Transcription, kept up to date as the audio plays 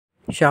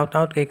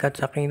Shoutout kay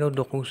Katsakino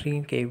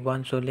Dokusin, kay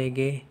Juan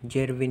Solege,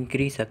 Jervin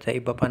Chris at sa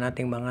iba pa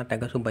nating mga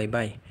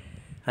taga-subaybay.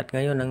 At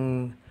ngayon ang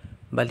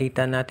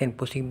balita natin,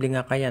 posible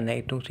nga kaya na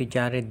itong si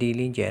Jared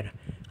Dillinger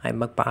ay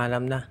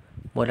magpaalam na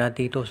mula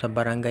dito sa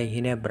Barangay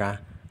Ginebra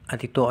at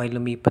ito ay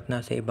lumipat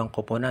na sa ibang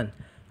koponan.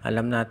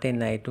 Alam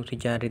natin na itong si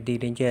Jared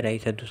Dillinger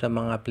ay isa doon sa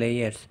mga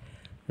players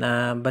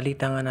na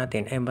balita nga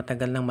natin ay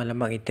matagal nang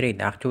malamang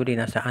i-trade. Actually,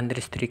 nasa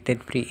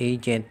unrestricted free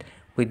agent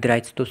with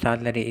rights to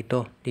salary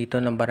ito dito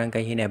ng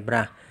Barangay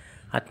Ginebra.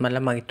 At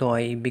malamang ito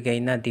ay ibigay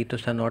na dito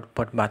sa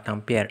Northport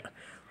Batangpier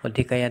o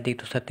di kaya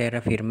dito sa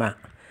Terra Firma.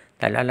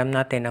 Dahil alam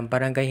natin ang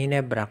Barangay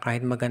Ginebra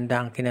kahit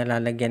maganda ang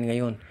kinalalagyan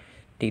ngayon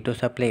dito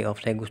sa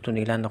playoffs ay gusto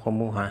nila na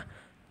kumuha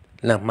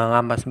ng mga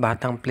mas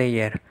batang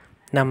player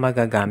na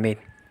magagamit.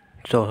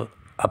 So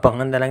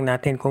abangan na lang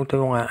natin kung ito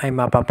nga ay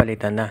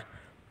mapapalitan na.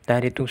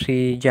 Dahil itong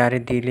si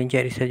Jared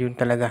Dillinger isa yun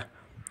talaga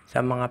sa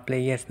mga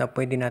players na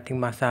pwede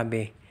nating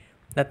masabi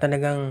na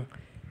talagang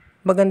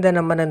maganda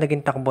naman ang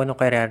naging takbo ng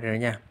career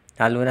niya.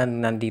 Lalo na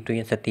nandito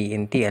yan sa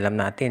TNT, alam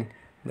natin.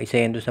 Isa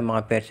yan doon sa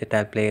mga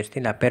versatile players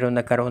nila. Pero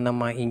nagkaroon ng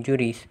mga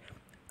injuries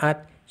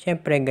at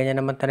syempre ganyan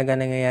naman talaga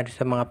nangyayari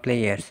sa mga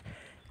players.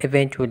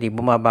 Eventually,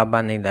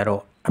 bumababa na yung laro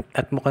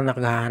at mukhang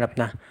nakahanap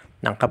na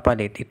ng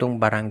kapalit itong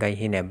Barangay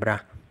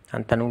Ginebra.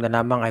 Ang tanong na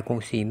lamang ay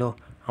kung sino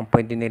ang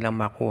pwede nilang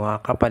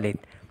makuha kapalit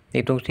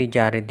nitong si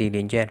Jared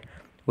Dillinger.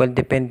 Well,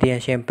 depende yan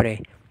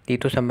syempre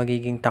dito sa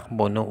magiging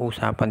takbo ng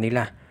usapan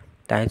nila.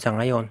 Dahil sa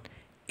ngayon,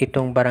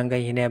 itong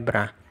Barangay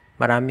Ginebra,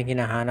 maraming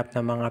hinahanap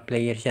ng mga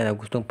players yan na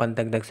gustong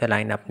pandagdag sa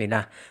lineup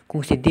nila.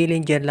 Kung si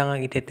Dillinger lang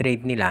ang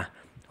iti-trade nila,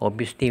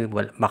 obviously,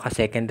 baka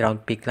second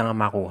round pick lang ang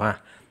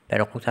makuha.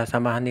 Pero kung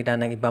sasamahan nila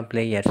ng ibang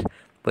players,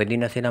 pwede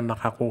na silang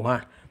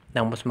makakuha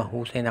ng mas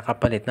mahusay na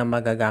kapalit na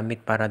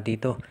magagamit para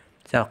dito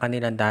sa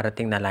kanilang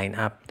darating na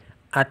lineup.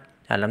 At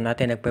alam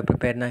natin,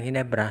 nagpe-prepare ng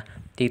Ginebra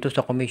dito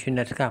sa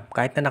Commissioner's Cup.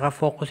 Kahit na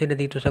nakafocus sila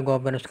dito sa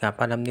Governor's Cup,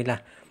 alam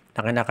nila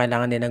na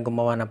kinakailangan nilang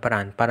gumawa ng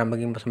paraan para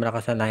maging mas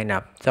malakas ang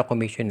lineup sa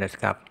Commissioner's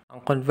Cup. Ang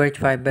Converge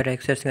Fiber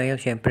Xers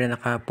ngayon, syempre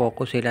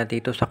nakafocus sila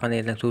dito sa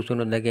kanilang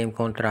susunod na game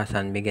kontra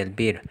San Miguel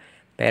Beer.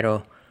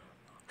 Pero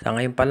sa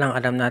ngayon pa lang,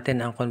 alam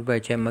natin ang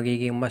Converge ay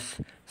magiging mas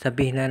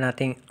sabihin na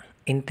nating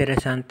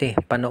interesante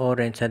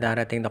panoorin sa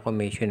darating na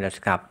Commissioner's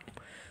Cup.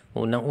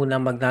 Unang-unang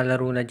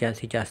maglalaro na dyan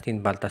si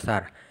Justin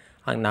Baltasar,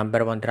 ang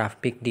number 1 draft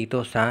pick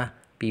dito sa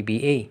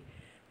PBA.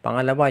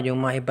 Pangalawa,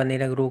 yung mga iba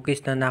nilang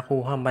rookies na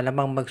nakuha,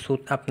 malamang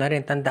mag-suit up na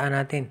rin. Tandaan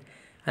natin,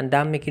 ang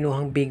dami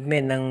kinuhang big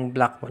men ng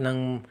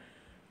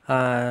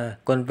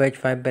Converge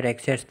Fiber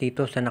Xers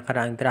dito sa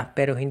nakaraang draft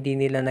pero hindi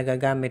nila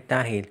nagagamit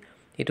dahil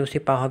ito si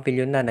Pau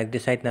Havillon na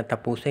nag-decide na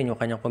tapusin yung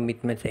kanyang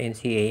commitment sa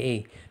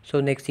NCAA. So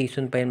next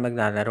season pa yan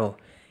maglalaro.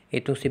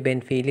 Itong si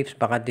Ben Phillips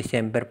baka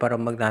December para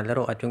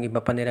maglalaro at yung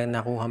iba pa nilang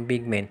nakuhang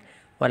big men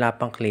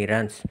wala pang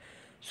clearance.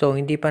 So,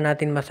 hindi pa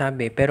natin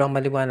masabi, pero ang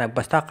maliwanag,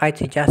 basta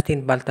kahit si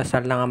Justin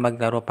Baltasar lang ang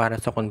maglaro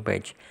para sa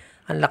Converge,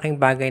 ang laking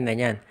bagay na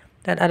yan.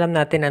 Dahil alam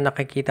natin na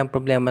nakikita ang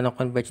problema ng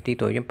Converge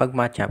dito, yung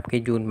pag-matchup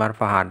kay Junmar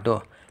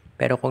Fajardo.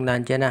 Pero kung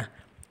nandyan na,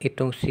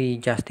 itong si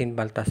Justin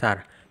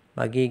Baltasar,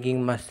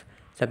 magiging mas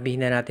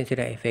sabihin na natin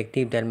sila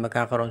effective dahil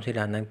magkakaroon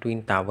sila ng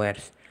Twin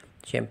Towers.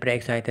 Siyempre,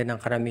 excited ang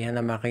karamihan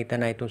na makita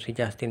na itong si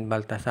Justin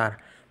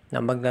Baltasar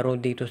na maglaro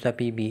dito sa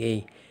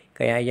PBA.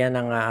 Kaya yan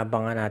ang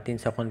aabangan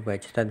natin sa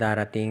Converge sa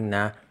darating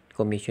na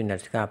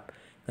Commissioner's Cup.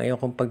 Ngayon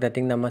kung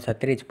pagdating naman sa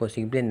trades,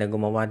 posible na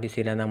gumawa din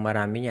sila ng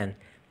marami yan.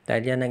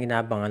 Dahil yan ang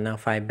inaabangan ng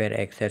Fiber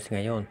Xers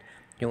ngayon.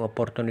 Yung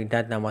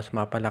oportunidad na mas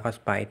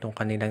mapalakas pa itong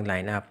kanilang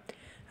lineup.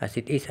 As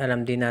it is,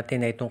 alam din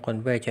natin na itong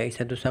Converge ay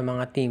isa doon sa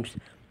mga teams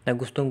na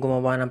gustong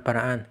gumawa ng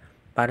paraan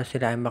para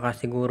sila ay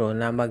makasiguro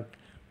na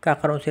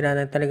magkakaroon sila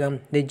ng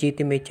talagang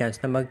legitimate chance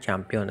na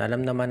mag-champion.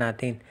 Alam naman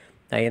natin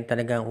na yan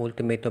talaga ang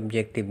ultimate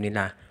objective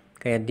nila.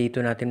 Kaya dito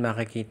natin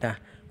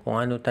makikita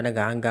kung ano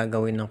talaga ang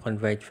gagawin ng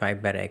Converge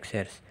Fiber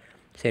Xers.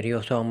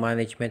 Seryoso ang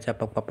management sa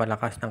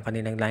pagpapalakas ng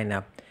kanilang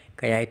lineup.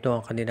 Kaya ito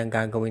ang kanilang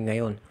gagawin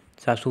ngayon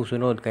sa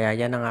susunod. Kaya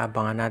yan ang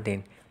aabangan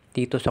natin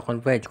dito sa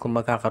Converge kung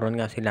magkakaroon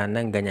nga sila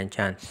ng ganyan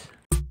chance.